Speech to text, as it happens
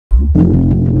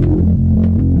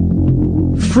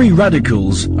Free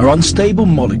radicals are unstable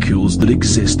molecules that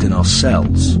exist in our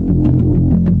cells.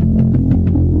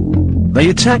 They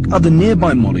attack other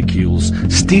nearby molecules,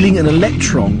 stealing an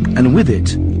electron and with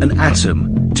it an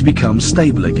atom to become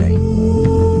stable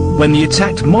again. When the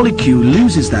attacked molecule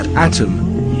loses that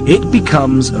atom, it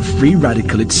becomes a free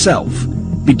radical itself,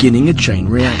 beginning a chain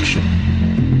reaction.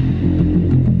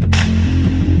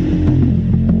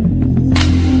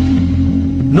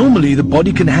 Normally, the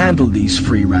body can handle these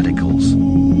free radicals.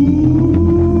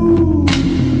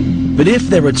 But if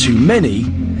there are too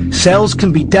many, cells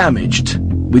can be damaged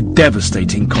with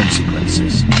devastating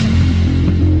consequences.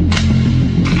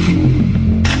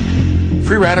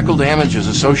 Free radical damage is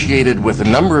associated with a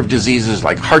number of diseases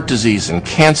like heart disease and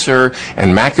cancer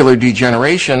and macular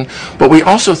degeneration, but we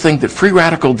also think that free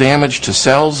radical damage to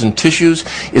cells and tissues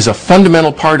is a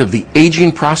fundamental part of the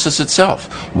aging process itself.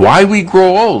 Why we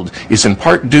grow old is in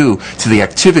part due to the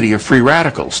activity of free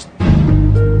radicals.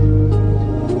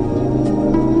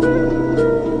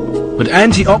 But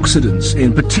antioxidants,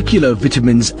 in particular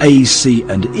vitamins A, C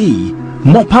and E,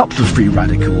 mop up the free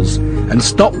radicals and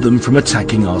stop them from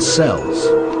attacking our cells.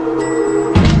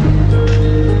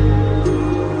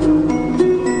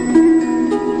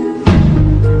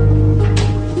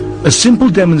 A simple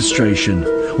demonstration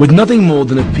with nothing more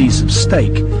than a piece of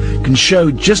steak can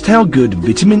show just how good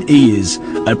vitamin E is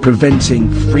at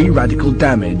preventing free radical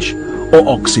damage or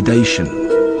oxidation.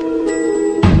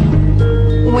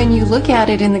 When you look at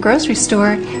it in the grocery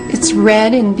store, it's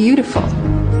red and beautiful.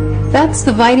 That's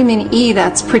the vitamin E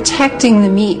that's protecting the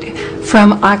meat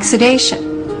from oxidation.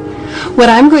 What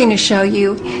I'm going to show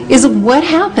you is what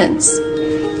happens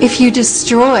if you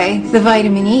destroy the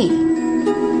vitamin E.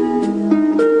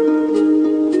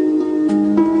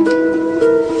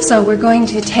 So we're going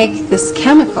to take this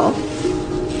chemical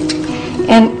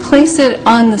and place it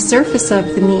on the surface of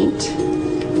the meat.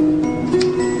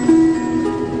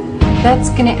 That's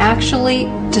going to actually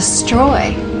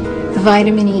destroy the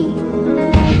vitamin E.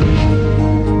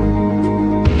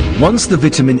 Once the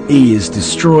vitamin E is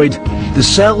destroyed, the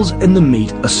cells in the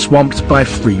meat are swamped by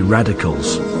free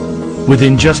radicals.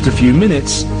 Within just a few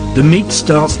minutes, the meat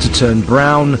starts to turn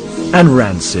brown and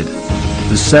rancid.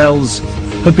 The cells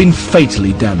have been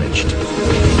fatally damaged.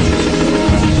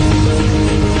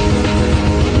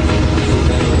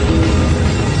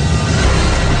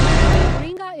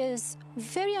 Moringa is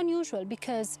very unusual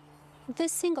because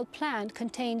this single plant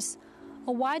contains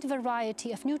a wide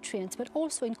variety of nutrients, but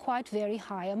also in quite very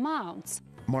high amounts.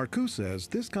 Marcoux says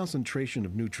this concentration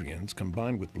of nutrients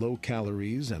combined with low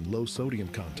calories and low sodium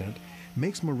content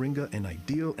makes moringa an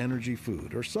ideal energy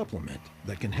food or supplement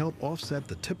that can help offset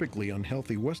the typically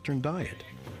unhealthy Western diet.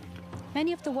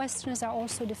 Many of the Westerners are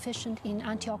also deficient in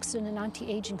antioxidant and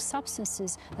anti-aging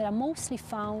substances that are mostly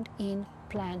found in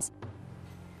plants.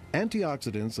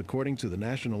 Antioxidants, according to the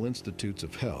National Institutes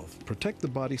of Health, protect the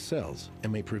body's cells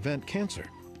and may prevent cancer.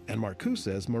 And Marcoux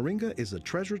says moringa is a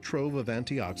treasure trove of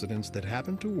antioxidants that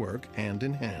happen to work hand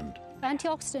in hand.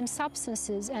 Antioxidant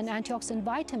substances and antioxidant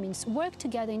vitamins work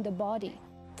together in the body.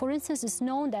 For instance, it's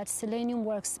known that selenium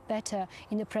works better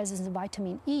in the presence of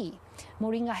vitamin E.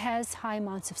 Moringa has high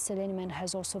amounts of selenium and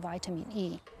has also vitamin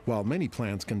E. While many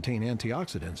plants contain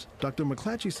antioxidants, Dr.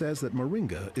 McClatchy says that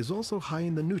moringa is also high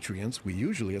in the nutrients we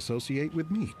usually associate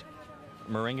with meat.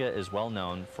 Moringa is well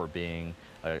known for being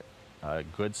a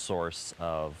good source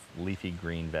of leafy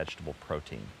green vegetable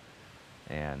protein.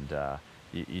 And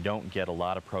you don't get a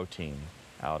lot of protein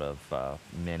out of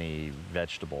many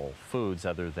vegetable foods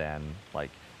other than like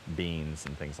beans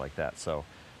and things like that. So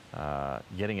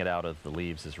getting it out of the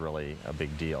leaves is really a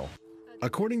big deal.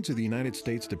 According to the United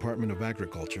States Department of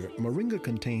Agriculture, moringa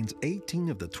contains 18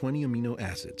 of the 20 amino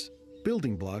acids,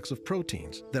 building blocks of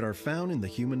proteins that are found in the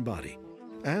human body.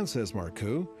 And says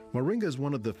Marcoux, moringa is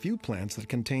one of the few plants that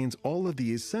contains all of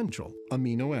the essential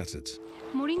amino acids.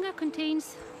 Moringa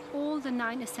contains all the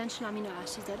 9 essential amino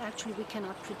acids that actually we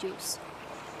cannot produce.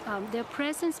 Their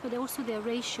presence, but also their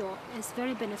ratio, is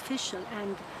very beneficial,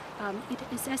 and it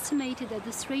is estimated that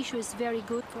this ratio is very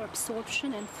good for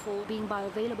absorption and for being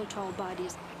bioavailable to our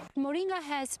bodies. Moringa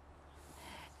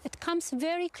it comes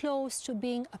very close to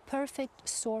being a perfect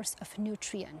source of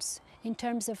nutrients in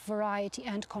terms of variety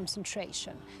and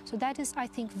concentration. So that is, I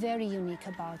think, very unique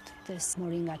about this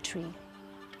moringa tree.